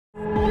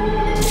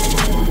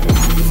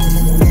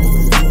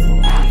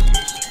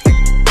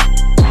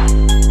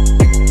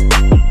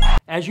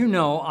you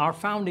know, our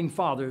founding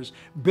fathers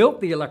built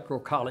the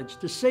Electoral College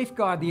to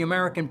safeguard the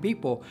American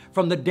people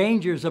from the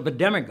dangers of a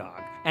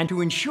demagogue and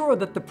to ensure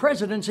that the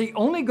presidency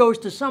only goes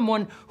to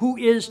someone who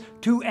is,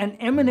 to an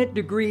eminent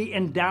degree,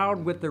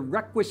 endowed with the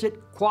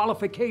requisite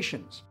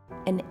qualifications.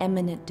 An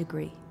eminent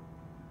degree.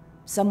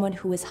 Someone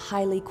who is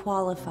highly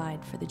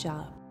qualified for the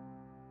job.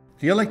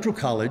 The Electoral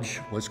College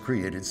was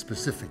created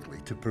specifically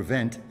to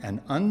prevent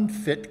an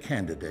unfit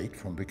candidate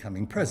from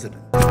becoming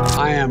president.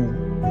 I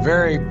am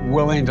very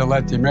willing to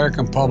let the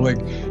American public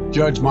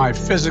judge my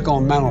physical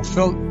and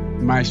mental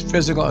my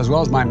physical as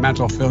well as my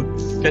mental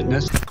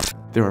fitness.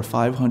 There are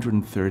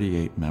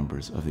 538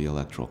 members of the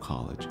Electoral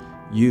College.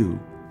 You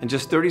and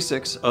just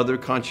 36 other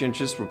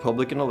conscientious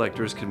Republican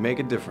electors can make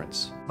a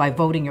difference. By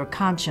voting your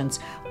conscience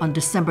on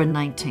December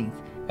 19th.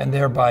 And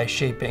thereby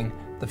shaping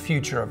the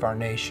future of our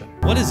nation.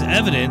 What is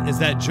evident is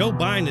that Joe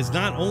Biden is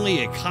not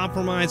only a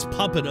compromised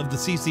puppet of the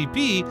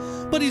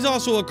CCP, but he's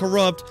also a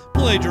corrupt,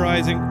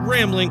 plagiarizing,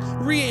 rambling,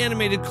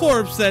 reanimated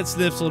corpse that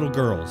sniffs little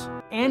girls.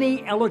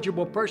 Any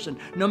eligible person,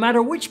 no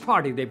matter which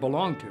party they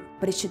belong to.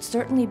 But it should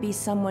certainly be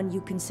someone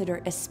you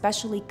consider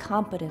especially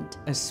competent.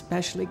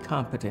 Especially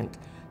competent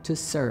to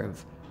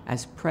serve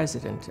as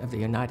President of the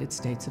United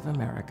States of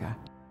America.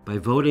 By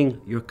voting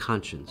your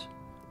conscience,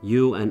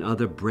 you and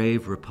other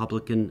brave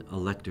Republican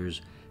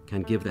electors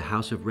can give the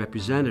House of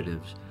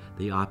Representatives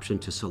the option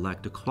to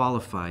select a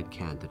qualified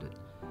candidate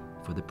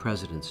for the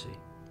presidency.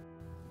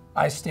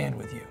 I stand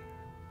with you.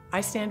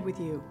 I stand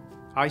with you.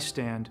 I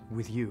stand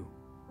with you.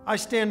 I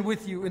stand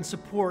with you in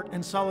support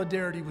and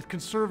solidarity with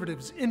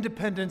conservatives,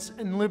 independents,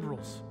 and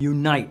liberals.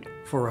 Unite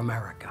for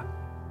America.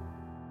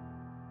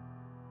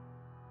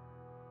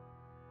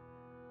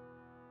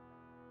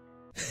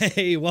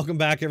 Hey, welcome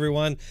back,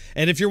 everyone.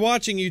 And if you're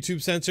watching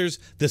YouTube censors,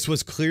 this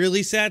was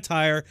clearly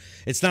satire.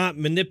 It's not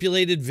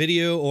manipulated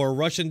video or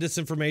Russian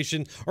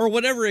disinformation or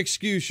whatever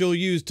excuse you'll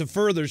use to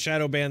further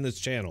shadow ban this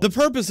channel. The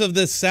purpose of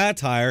this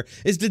satire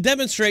is to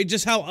demonstrate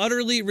just how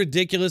utterly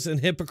ridiculous and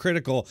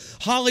hypocritical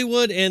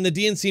Hollywood and the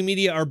DNC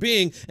media are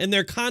being in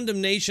their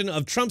condemnation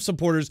of Trump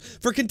supporters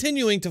for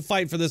continuing to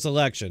fight for this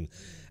election.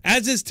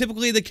 As is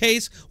typically the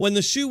case when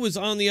the shoe was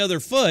on the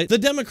other foot, the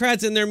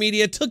Democrats and their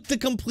media took the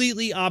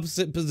completely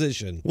opposite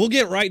position. We'll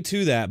get right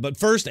to that, but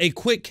first, a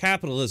quick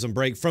capitalism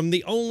break from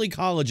the only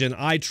collagen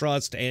I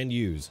trust and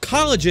use.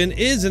 Collagen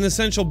is an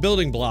essential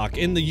building block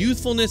in the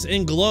youthfulness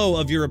and glow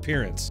of your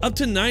appearance. Up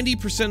to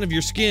 90% of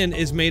your skin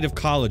is made of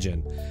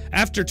collagen.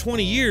 After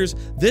 20 years,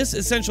 this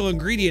essential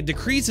ingredient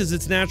decreases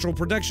its natural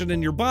production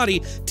in your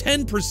body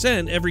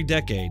 10% every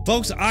decade.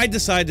 Folks, I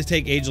decided to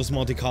take Ageless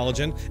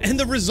Multi-Collagen, and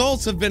the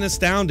results have been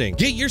astounding.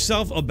 Get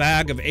yourself a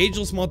bag of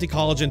Ageless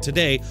Multi-Collagen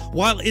today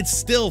while it's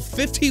still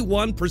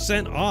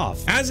 51%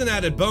 off. As an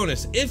added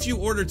bonus, if you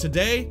order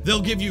today,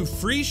 they'll give you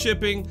free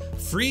shipping,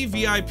 free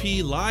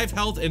VIP live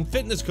health and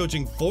fitness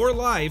coaching for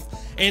life,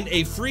 and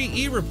a free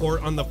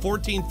e-report on the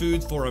 14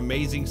 foods for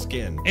amazing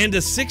skin, and a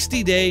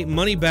 60-day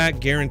money-back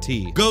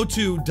guarantee. Go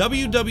to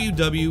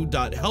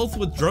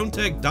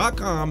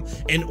www.healthwithdronetek.com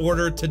and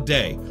order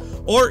today,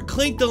 or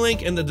click the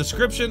link in the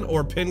description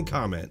or pinned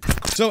comment.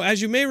 So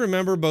as you may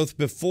remember, both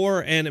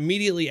before and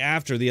immediately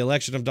after the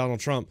election of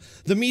Donald Trump,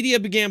 the media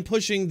began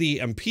pushing the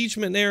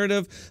impeachment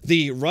narrative,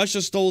 the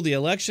Russia stole the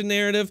election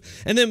narrative,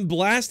 and then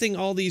blasting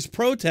all these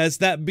protests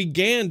that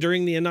began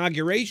during the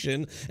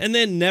inauguration and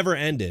then never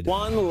ended.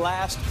 One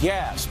last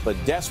gasp, a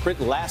desperate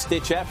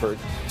last-ditch effort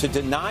to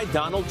deny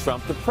Donald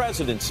Trump the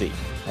presidency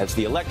as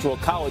the Electoral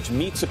College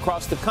meets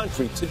across the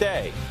country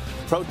today.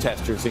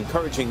 Protesters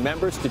encouraging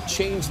members to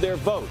change their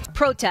vote.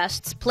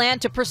 Protests plan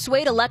to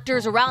persuade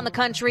electors around the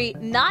country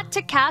not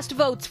to cast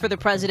votes for the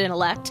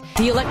president-elect.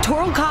 The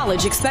Electoral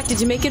College expected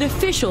to make it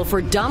official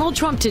for Donald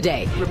Trump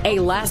today. A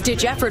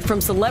last-ditch effort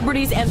from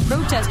celebrities and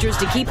protesters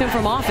to keep him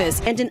from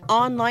office. And an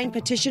online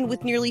petition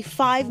with nearly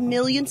 5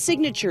 million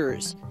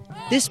signatures.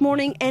 This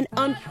morning, an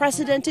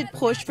unprecedented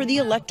push for the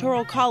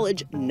Electoral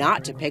College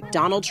not to pick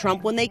Donald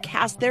Trump when they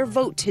cast their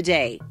vote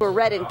today. For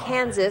red in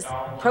Kansas,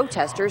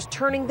 protesters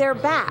turning their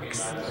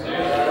backs.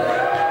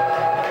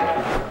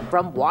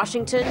 From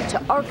Washington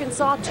to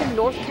Arkansas to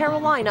North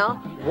Carolina,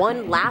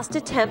 one last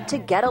attempt to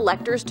get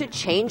electors to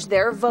change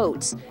their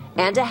votes.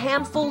 And a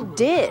handful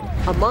did.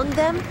 Among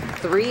them,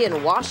 3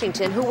 in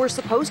Washington who were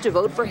supposed to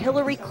vote for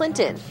Hillary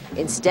Clinton,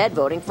 instead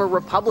voting for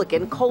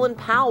Republican Colin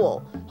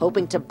Powell,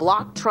 hoping to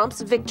block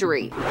Trump's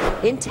victory.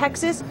 In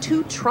Texas,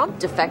 2 Trump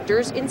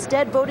defectors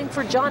instead voting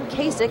for John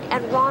Kasich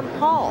and Ron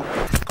Paul.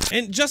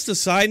 And just a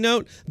side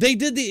note, they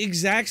did the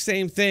exact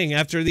same thing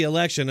after the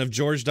election of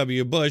George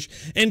W. Bush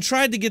and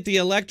tried to get the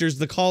electors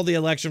to call the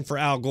election for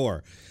Al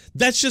Gore.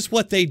 That's just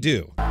what they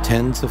do.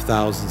 Tens of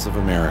thousands of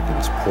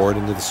Americans poured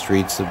into the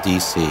streets of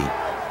D.C.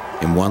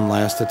 in one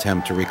last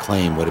attempt to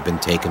reclaim what had been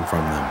taken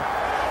from them.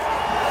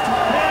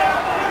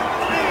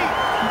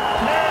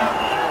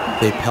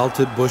 They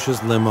pelted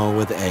Bush's limo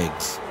with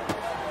eggs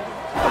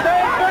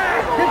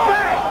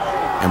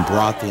and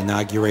brought the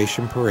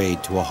inauguration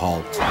parade to a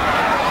halt.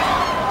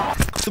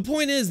 The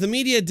point is, the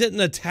media didn't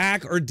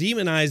attack or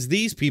demonize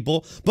these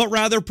people, but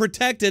rather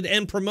protected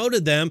and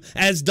promoted them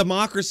as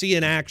democracy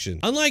in action.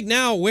 Unlike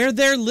now, where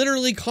they're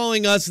literally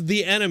calling us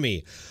the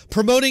enemy,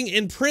 promoting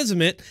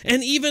imprisonment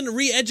and even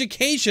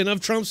re-education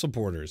of Trump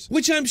supporters,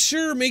 which I'm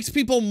sure makes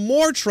people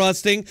more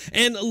trusting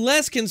and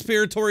less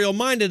conspiratorial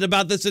minded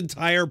about this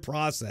entire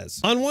process.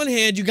 On one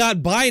hand, you got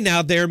Biden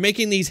out there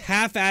making these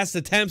half-assed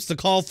attempts to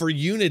call for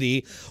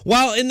unity,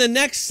 while in the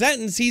next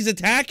sentence he's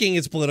attacking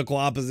his political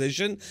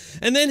opposition,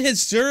 and then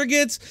his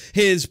surrogates,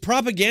 his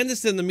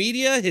propagandists in the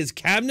media, his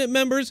cabinet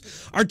members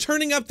are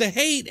turning up the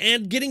hate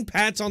and getting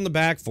pats on the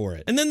back for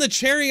it. And then the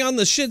cherry on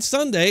the shit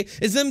sundae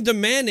is them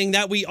demanding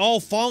that we all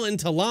fall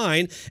into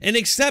line and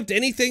accept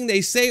anything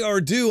they say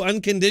or do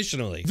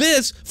unconditionally.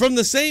 This from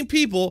the same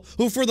people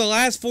who for the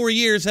last 4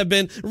 years have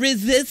been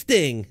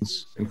resisting.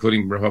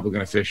 Including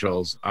Republican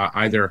officials,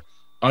 either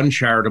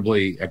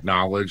uncharitably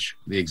acknowledge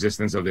the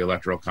existence of the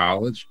Electoral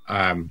College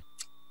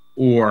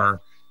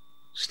or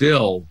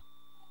still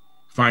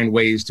find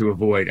ways to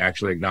avoid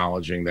actually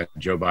acknowledging that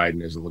Joe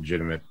Biden is a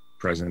legitimate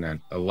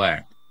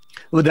president-elect.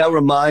 Well, that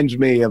reminds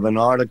me of an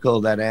article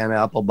that Ann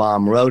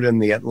Applebaum wrote in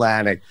The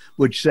Atlantic,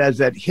 which says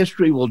that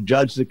history will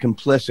judge the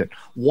complicit.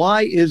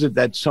 Why is it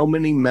that so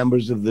many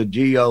members of the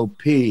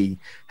GOP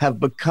have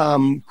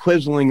become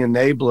quisling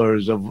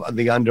enablers of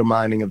the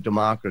undermining of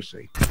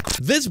democracy?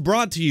 This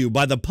brought to you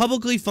by the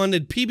publicly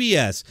funded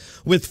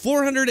PBS with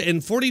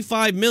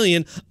 $445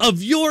 million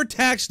of your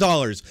tax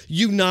dollars,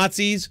 you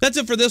Nazis. That's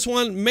it for this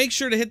one. Make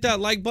sure to hit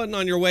that like button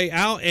on your way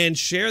out and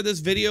share this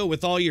video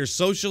with all your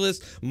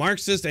socialist,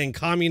 Marxist, and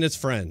communist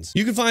friends.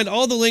 You can find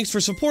all the links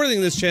for supporting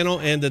this channel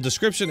in the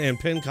description and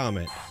pinned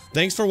comment.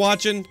 Thanks for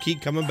watching.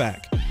 Keep coming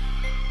back.